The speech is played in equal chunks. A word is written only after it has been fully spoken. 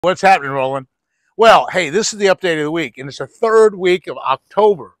What's happening, Roland? Well, hey, this is the update of the week, and it's the third week of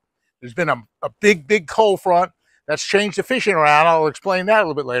October. There's been a big cold front that's changed the fishing around. I'll explain that a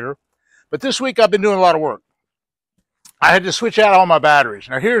little bit later. But this week I've been doing a lot of work. I had to switch out all my batteries.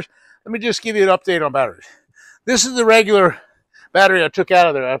 Now let me just give you an update on batteries. This is the regular battery I took out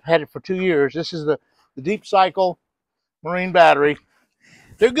of there. I've had it for 2 years. This is the deep cycle marine battery.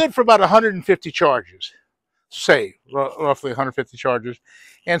 They're good for about 150 charges. Say roughly 150 charges.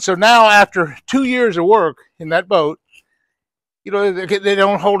 And so now after 2 years of work in that boat, you know, they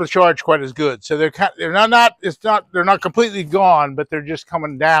don't hold a charge quite as good. So they're not completely gone, but they're just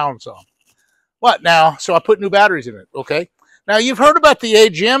coming down some. What now? So I put new batteries in it. Okay. Now you've heard about the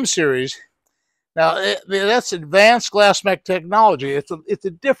AGM series. Now that's advanced glass mech technology. It's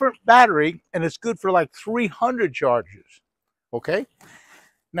a different battery, and it's good for like 300 charges. Okay.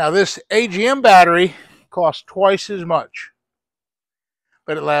 Now this AGM battery costs twice as much,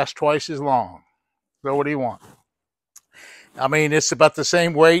 but it lasts twice as long. So what do you want? I mean, it's about the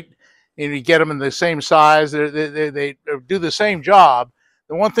same weight, and you get them in the same size. They do the same job.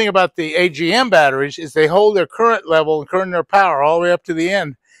 The one thing about the AGM batteries is they hold their current level and current their power all the way up to the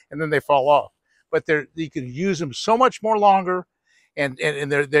end, and then they fall off. But you can use them so much more longer, and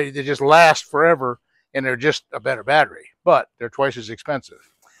they just last forever, and they're just a better battery. But they're twice as expensive.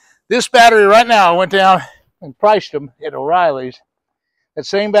 This battery right now, I went down and priced them at O'Reilly's. That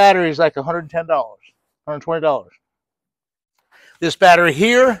same battery is like $110, $120. This battery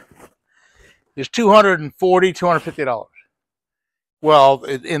here is $240, $250. Well,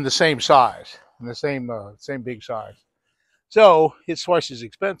 in the same size, in the same big size. So it's twice as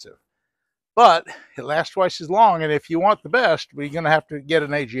expensive, but it lasts twice as long. And if you want the best, we're going to have to get an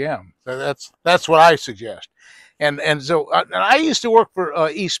AGM. So that's what I suggest. And I used to work for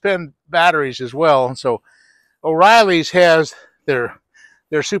East Penn Batteries as well. And so O'Reilly's has their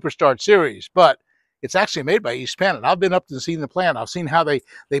Superstart series, but it's actually made by East Penn. And I've been up to see the plant. I've seen how they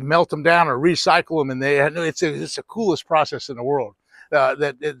melt them down or recycle them, and it's the coolest process in the world.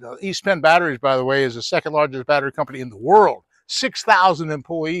 East Penn Batteries, by the way, is the second largest battery company in the world. 6,000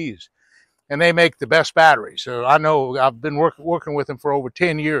 employees, and they make the best batteries. So I know, I've been working with them for over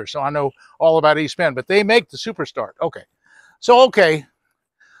 10 years, so I know all about East Penn. But they make the Superstart. Okay, so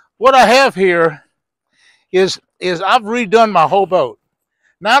what I have here is I've redone my whole boat.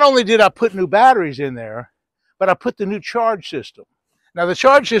 Not only did I put new batteries in there, but I put the new charge system. Now the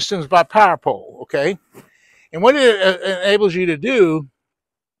charge system is by power pole. Okay. And what it enables you to do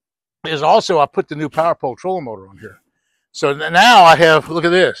is also I put the new power pole trolling motor on here. So now I have, look at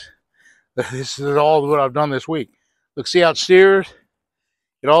this. This is all what I've done this week. Look, see how it steers?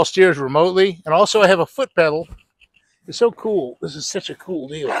 It all steers remotely. And also I have a foot pedal. It's so cool. This is such a cool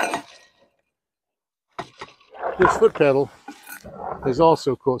deal. This foot pedal is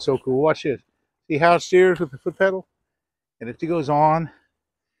also cool. So cool. Watch this. See how it steers with the foot pedal? And it goes on.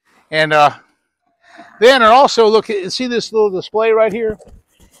 And then also look at, see this little display right here?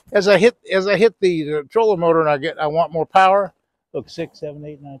 As I hit the trolling motor and I want more power. Look, 6, 7,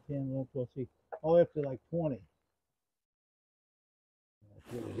 8, 9, 10, 11, 12, see, all the way up to like 20.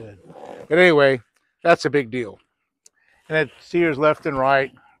 That's really good. But anyway, that's a big deal. And it steers left and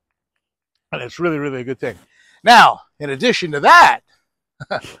right. And it's really a good thing. Now, in addition to that,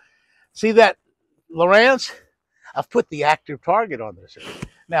 see that Lowrance? I've put the active target on this.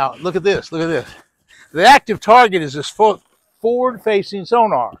 Now, look at this. Look at this. The active target is this forward-facing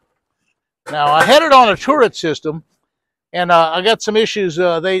sonar. Now, I had it on a turret system, and I got some issues.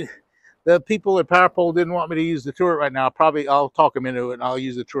 The people at PowerPole didn't want me to use the turret right now. I'll talk them into it, and I'll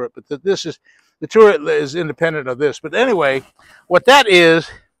use the turret. But the turret is independent of this. But anyway, what that is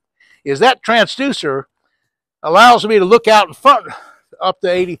that transducer allows me to look out in front up to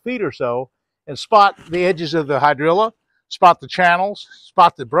 80 feet or so and spot the edges of the hydrilla, spot the channels,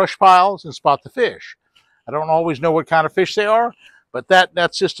 spot the brush piles, and spot the fish. I don't always know what kind of fish they are, but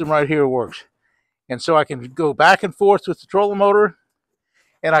that system right here works. And so I can go back and forth with the trolling motor,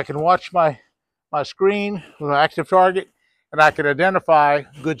 and I can watch my screen with an active target, and I can identify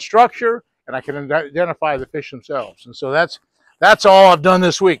good structure, and I can identify the fish themselves. And so that's all I've done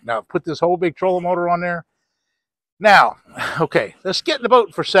this week. Now, I've put this whole big trolling motor on there. Now, okay, let's get in the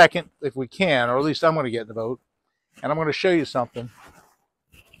boat for a second if we can, or at least I'm going to get in the boat, and I'm going to show you something.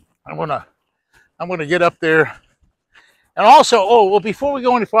 I'm going to get up there. And also, before we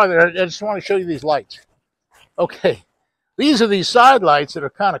go any farther, I just want to show you these lights. Okay, these are these side lights that are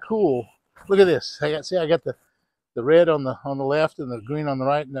kind of cool. Look at this. I got the red on the left and the green on the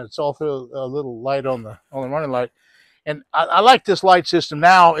right, and it's also a little light on the running light. And I like this light system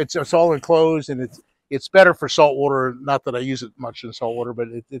now. It's all enclosed, and it's better for salt water. Not that I use it much in salt water, but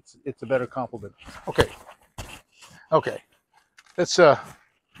it's a better complement. Okay, okay.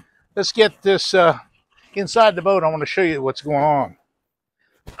 Let's get this inside the boat. I want to show you what's going on.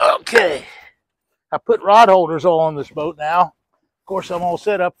 Okay, I put rod holders all on this boat now. Of course, I'm all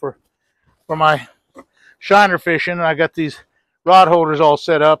set up for my shiner fishing, and I got these rod holders all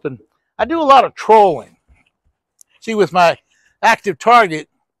set up, and I do a lot of trolling. See, with my active target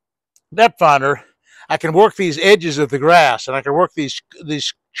depth finder, I can work these edges of the grass, and I can work these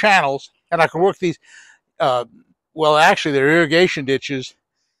channels, and I can work these, well, actually, they're irrigation ditches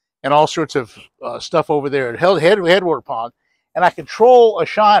and all sorts of stuff over there at Headwater Pond, and I can troll a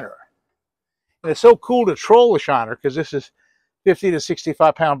shiner. And it's so cool to troll a shiner because this is 50 to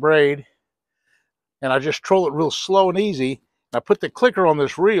 65 pound braid, and I just troll it real slow and easy. And I put the clicker on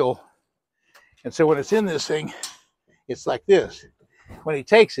this reel, and so when it's in this thing, it's like this. When he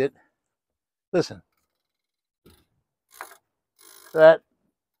takes it, listen. That's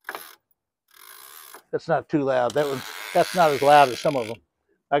not too loud. That's not as loud as some of them.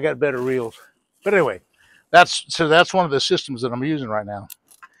 I got better reels. But anyway, that's one of the systems that I'm using right now.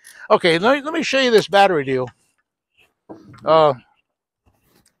 Okay, let me show you this battery deal.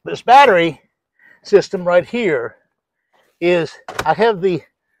 This battery system right here is, I have the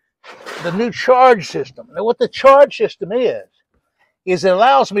new charge system. Now what the charge system is it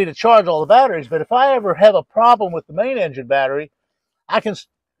allows me to charge all the batteries, but if I ever have a problem with the main engine battery, I can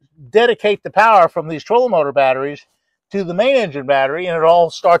dedicate the power from these trolling motor batteries to the main engine battery, and it all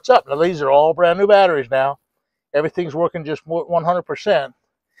starts up. Now these are all brand new batteries now. Everything's working just 100%.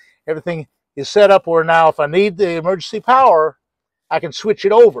 Everything is set up where now if I need the emergency power, I can switch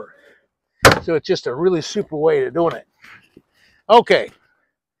it over. So it's just a really super way of doing it. Okay.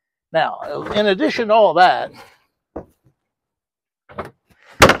 Now, in addition to all that,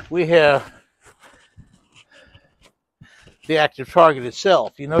 we have the active target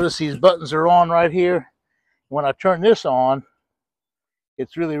itself. You notice these buttons are on right here. When I turn this on,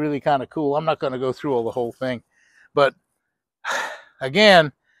 it's really, really kind of cool. I'm not going to go through all the whole thing. But,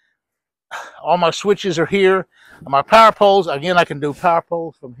 again, all my switches are here. My power poles, again, I can do power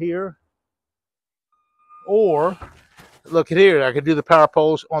poles from here. Or, look at here, I can do the power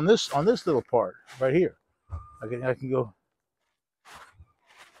poles on this little part right here. I can go.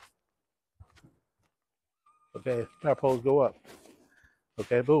 Okay, power poles go up.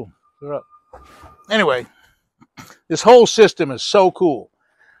 Okay, boom, they're up. Anyway, this whole system is so cool.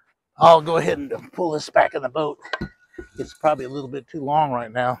 I'll go ahead and pull this back in the boat. It's probably a little bit too long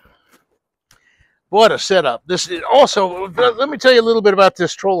right now. What a setup. This is also, let me tell you a little bit about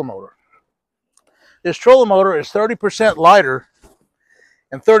this trolling motor. This trolling motor is 30% lighter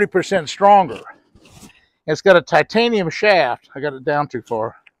and 30% stronger. It's got a titanium shaft. I got it down too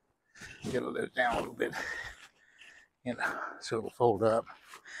far. Get it down a little bit, so it'll fold up.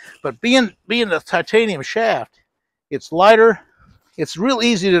 But being the titanium shaft, it's lighter. It's real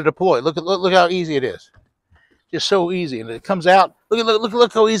easy to deploy. Look how easy it is. Just so easy, and it comes out.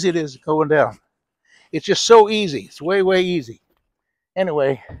 Look how easy it is going down. It's just so easy. It's way, way easy.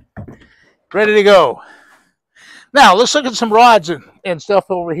 Anyway, ready to go. Now, let's look at some rods and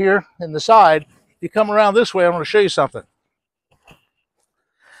stuff over here in the side. If you come around this way, I want to show you something.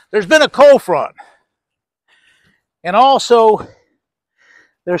 There's been a cold front. And also,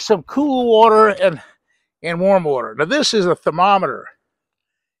 there's some cool water and warm water. Now, this is a thermometer.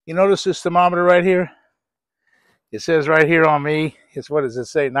 You notice this thermometer right here? It says right here on me, it's, what does it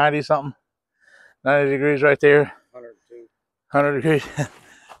say, 90-something? 90 degrees right there. 102. 100 degrees.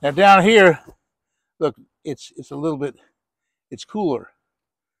 Now down here, look, it's a little bit, it's cooler.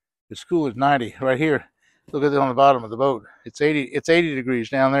 It's cooler as 90 right here. Look at it on the bottom of the boat. It's 80 degrees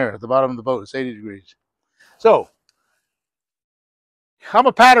down there at the bottom of the boat. It's 80 degrees. So, I'm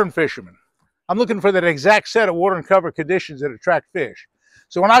a pattern fisherman. I'm looking for that exact set of water and cover conditions that attract fish.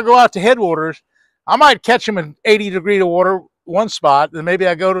 So when I go out to headwaters, I might catch them in 80-degree water one spot, then maybe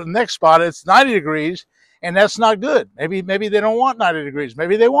I go to the next spot, it's 90 degrees, and that's not good. Maybe they don't want 90 degrees.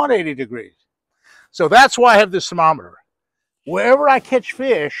 Maybe they want 80 degrees. So that's why I have this thermometer. Wherever I catch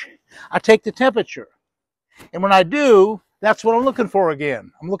fish, I take the temperature. And when I do, that's what I'm looking for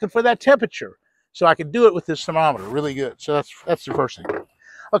again. I'm looking for that temperature. So I can do it with this thermometer really good. So that's the first thing.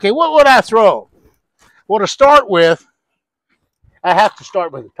 Okay, what would I throw? Well, to start with, I have to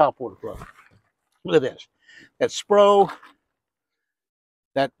start with the top water plug. Look at this. That Spro,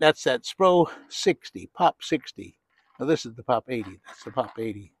 that's that Spro 60, Pop 60. Now this is the Pop 80. That's the Pop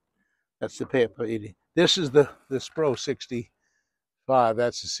 80. That's the Pop 80. This is the Spro 65.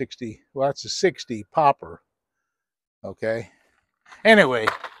 That's a 60. Well, that's a 60 popper. Okay. Anyway,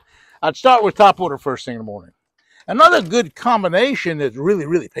 I'd start with topwater first thing in the morning. Another good combination that really,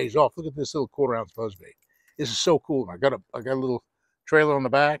 really pays off. Look at this little 1/4 ounce buzzbait. This is so cool. And I got a little trailer on the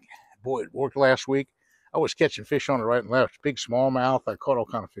back. Boy, it worked last week. I was catching fish on it right and left. Big smallmouth. I caught all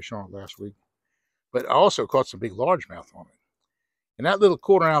kind of fish on it last week. But I also caught some big largemouth on it. And that little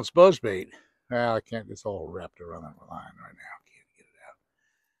 1/4 ounce buzzbait, well, I can't, it's all wrapped around that line right now. I can't get it out.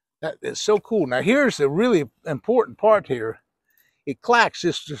 That is so cool. Now here's the really important part here. It clacks,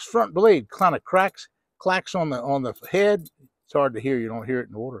 this front blade kind of clacks on the head. It's hard to hear, you don't hear it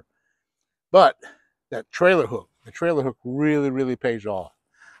in the water. But that trailer hook, the trailer hook really, really pays off.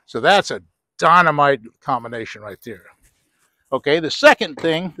 So that's a dynamite combination right there. Okay, the second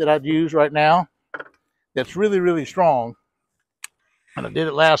thing that I'd use right now that's really, really strong, and I did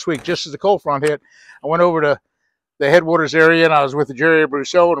it last week just as the cold front hit. I went over to the headwaters area and I was with the Jerry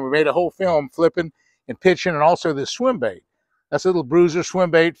Brousseau and we made a whole film flipping and pitching, and also this swim bait. That's a little bruiser swim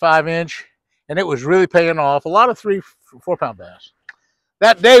bait, 5-inch, and it was really paying off. A lot of 3-4 pound bass.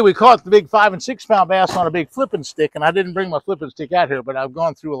 That day we caught the big 5 and 6 pound bass on a big flipping stick, and I didn't bring my flipping stick out here, but I've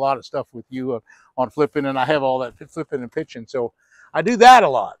gone through a lot of stuff with you on flipping, and I have all that flipping and pitching, so I do that a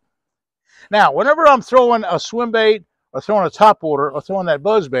lot. Now, whenever I'm throwing a swim bait or throwing a topwater or throwing that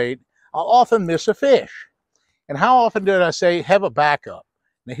buzz bait, I'll often miss a fish. And how often did I say have a backup?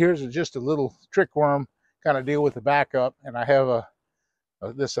 Now here's just a little trick worm kind of deal with the backup, and I have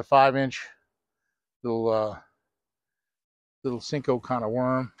this a 5-inch little Cinco kind of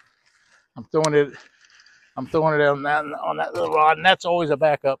worm. I'm throwing it on that little rod, and that's always a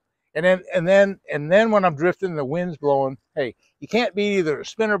backup. And then when I'm drifting, the wind's blowing. Hey, you can't beat either a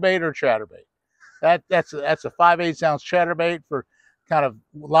spinnerbait or chatterbait. That's a 5/8 ounce chatterbait for kind of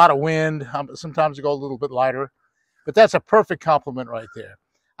a lot of wind. Sometimes I go a little bit lighter, but that's a perfect complement right there.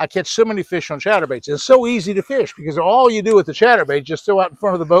 I catch so many fish on chatterbaits. It's so easy to fish because all you do with the chatterbait, just throw out in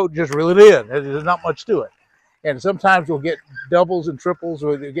front of the boat and just reel it in. There's not much to it. And sometimes we'll get doubles and triples,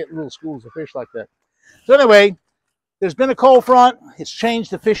 or you get little schools of fish like that. So anyway, there's been a cold front. It's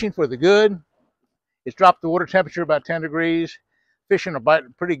changed the fishing for the good. It's dropped the water temperature about 10 degrees. Fishing are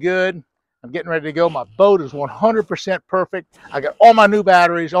biting pretty good. I'm getting ready to go. My boat is 100% perfect. I got all my new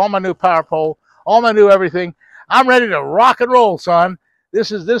batteries, all my new power pole, all my new everything. I'm ready to rock and roll, son.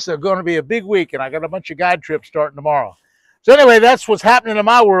 This is going to be a big week, and I got a bunch of guide trips starting tomorrow. So anyway, that's what's happening in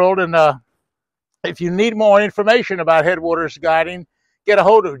my world. And if you need more information about headwaters guiding, get a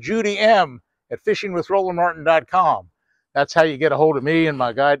hold of Judy M at fishingwithrolandmartin.com. That's how you get a hold of me and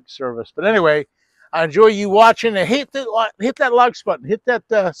my guide service. But anyway, I enjoy you watching, and hit that like button, hit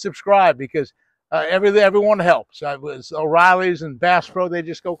that subscribe, because everyone helps. O'Reilly's and Bass Pro, they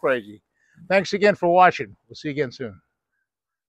just go crazy. Thanks again for watching. We'll see you again soon.